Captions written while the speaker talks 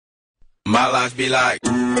My life be like,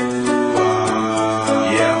 yeah.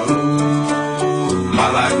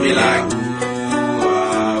 My life be like,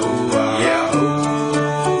 yeah.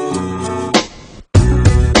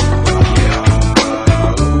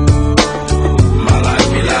 My life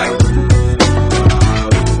be like,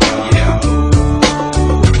 yeah.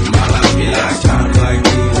 My life be like times like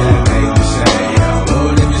these that make me say, yeah.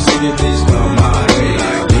 Lord, if you see me, please come my way.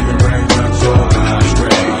 Like leaving brain control, I'm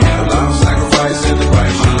straight. Yeah, long sacrifice in the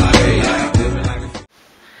price you pay.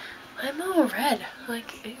 I'm all red.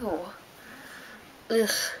 Like, ew. Ugh.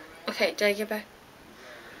 Okay, did I get back?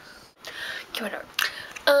 Okay, whatever.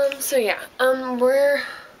 So yeah, we're...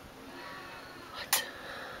 What?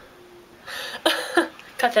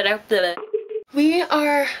 Cut that out. We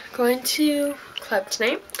are going to club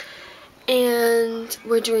tonight, and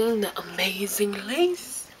we're doing the Amazing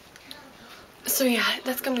Race. So yeah,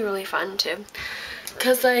 that's gonna be really fun too.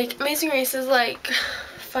 Cause like, Amazing Race is like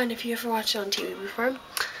fun if you ever watched it on TV before.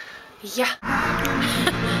 Yeah.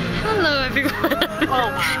 Hello everyone.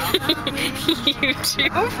 Oh. YouTube.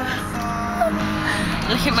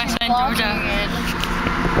 Look at my friend Georgia.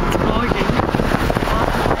 It's vlogging.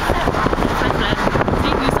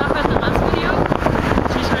 See, we saw her in the last video.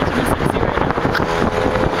 She's trying to be sexy right now.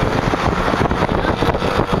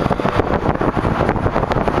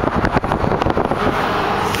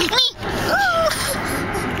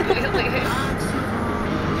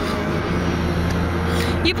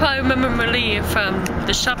 You probably remember Marie from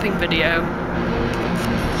the shopping video.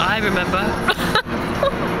 I remember.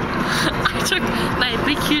 I took my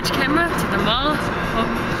big huge camera to the mall. Oh,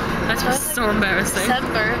 that was so embarrassing.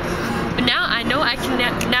 But now I know I can,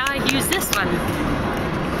 now I use this one.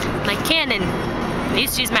 My Canon. I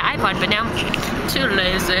used to use my iPod, but now I'm too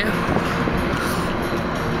lazy.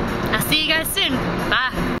 I'll see you guys soon.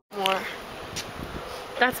 Bye. More.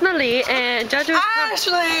 That's Marie and Jojo.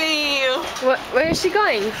 Ashley! Where is she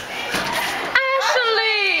going?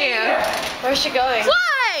 Ashley! Where's she going?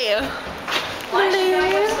 Why? Marie.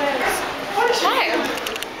 Why?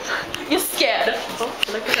 You're scared. Oh,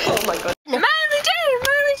 look at it. Oh my god. Miley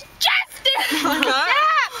Justin! Oh my god.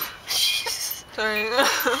 Sorry.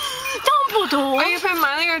 Dumbledore. Are you putting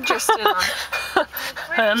Miley or Justin on?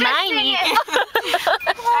 Hermione.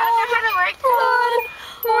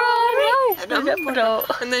 Dumbledore.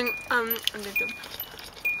 And then,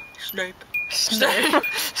 Snape.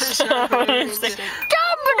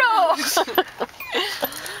 Dumbledore!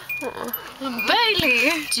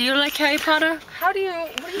 Bailey! Do you like Harry Potter? How do you,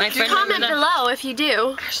 Comment below if you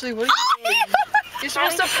do. Ashley, what are you doing? You're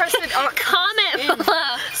supposed to press it on. Comment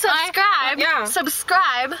below. Subscribe. Yeah.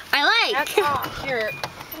 Subscribe. I like. That's all. Here,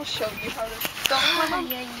 I'll show you how to.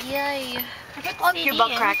 Your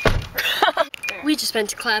butt crack. We just went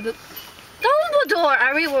to club.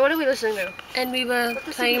 Dumbledore! What are we listening to? And we were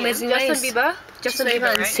playing Amazing Race. Justin Bieber? Justin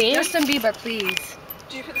Bieber, right? Justin Bieber, please.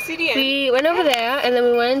 Did you put the CD in? We went over there, and then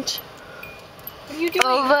we went What are you doing?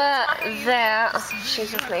 over there. Oh,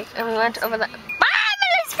 she's a freak. And we went over there. Ah,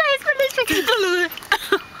 Millie's face!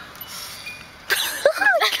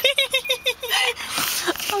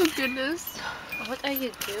 Oh goodness. What are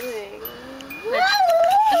you doing?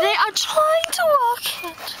 They are trying to walk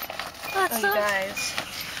it. That's not... guys.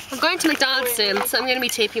 I'm going to McDonald's soon, so I'm going to be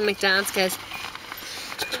taping McDonald's, guys.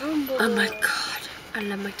 Oh my god. I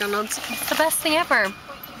love McDonald's. It's the best thing ever.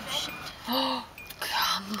 Oh,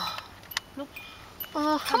 come on.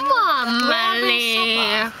 Oh, come on,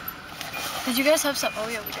 Melly. Did you guys have supper? Oh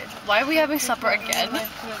yeah, we did. Why are we having supper again?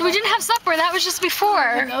 We didn't have supper. That was just before.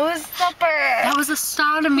 That was supper. That was a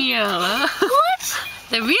starter meal. What?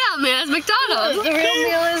 The real meal is McDonald's. The real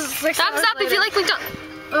meal is 6 Thumbs hours up later. if you like McDonald's.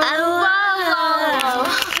 Oh,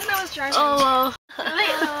 Oh,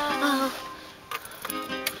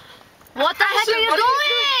 what the heck are you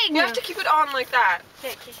doing? You have to keep it on like that.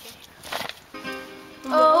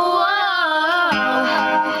 Oh,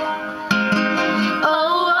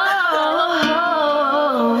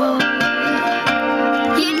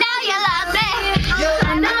 you know you love me.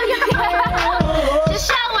 I know you care. Just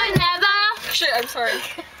show whenever. Shit, I'm sorry.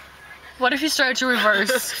 What if you start to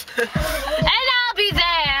reverse? And I'll be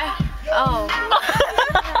there. Oh.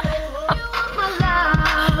 You are my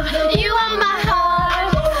love. You are my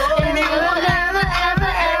heart. And we will never,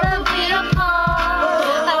 ever, ever be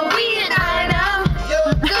apart. Are we an item?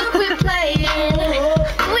 Good we're playing.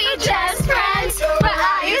 We just friends. What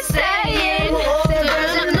are you saying?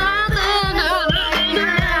 There's another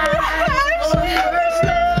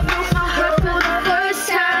for the first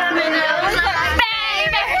time, and I was like,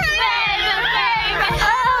 baby, baby, baby,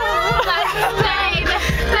 oh, baby,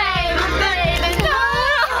 baby, baby, no.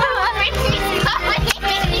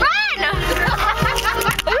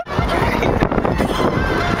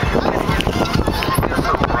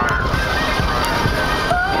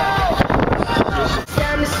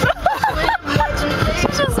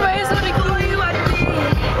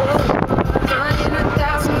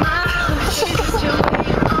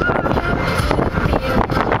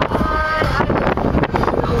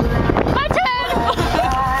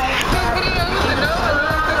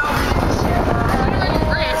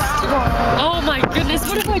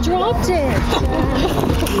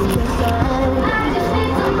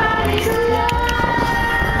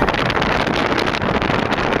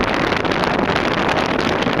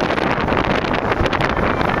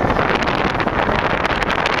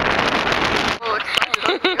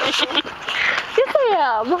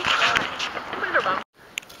 am. Later, Mom.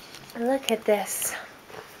 Look at this.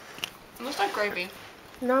 It looks like gravy.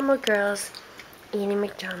 Normal girls eating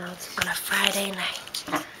McDonald's on a Friday night.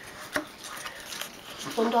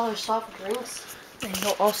 $1 soft drinks. I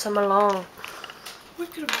know, all summer long. We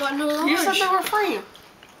could have gotten a large. You said they were free.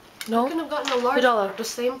 No? We could have gotten a large $2. for the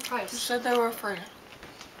same You price. said they were free.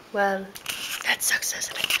 Well, that sucks,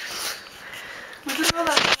 doesn't it? We could have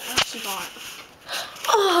that what you got.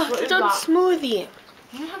 Oh, What is done that? smoothie.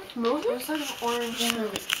 You have smoothie? It's like an orange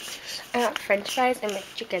smoothie. I got French fries and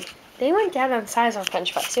McChicken. They went down on size on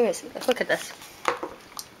French fries. Seriously, look at this.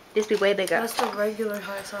 These be way bigger. That's the regular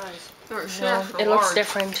high size. They were No, shit. it looks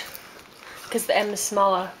different. Because the M is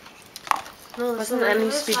smaller. No, Wasn't the M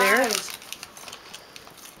used to be bigger?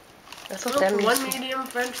 I thought the M Look, used one to be. medium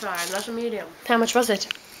French fry. That's a medium. How much was it?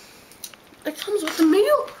 It comes with the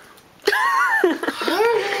meal.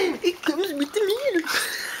 It comes with the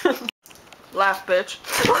meal. Laugh, bitch.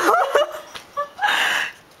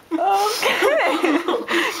 Okay.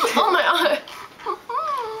 Oh my god.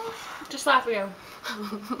 Just laugh again.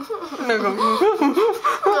 No,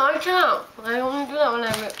 I can't. I only do that when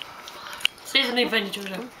I'm Say something funny,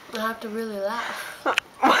 Georgia. I have to really laugh.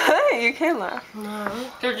 What? You can't laugh. No.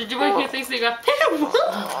 Georgia, did you want to hear things that you got?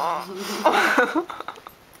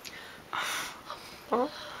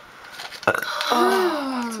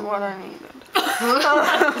 That's what I needed.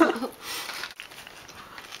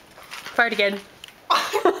 Fart again.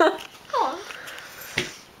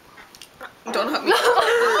 Don't hurt me.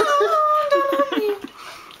 Don't hurt me.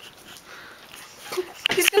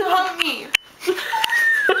 He's gonna hurt me.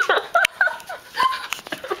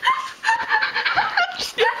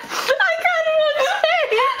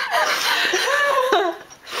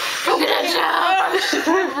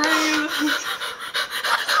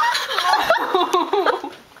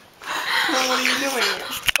 What are you doing?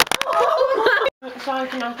 Sorry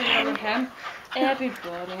for not being on the cam.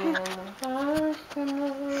 Everybody on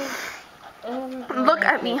the Look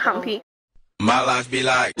at me, Humpy. My life be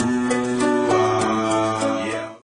like.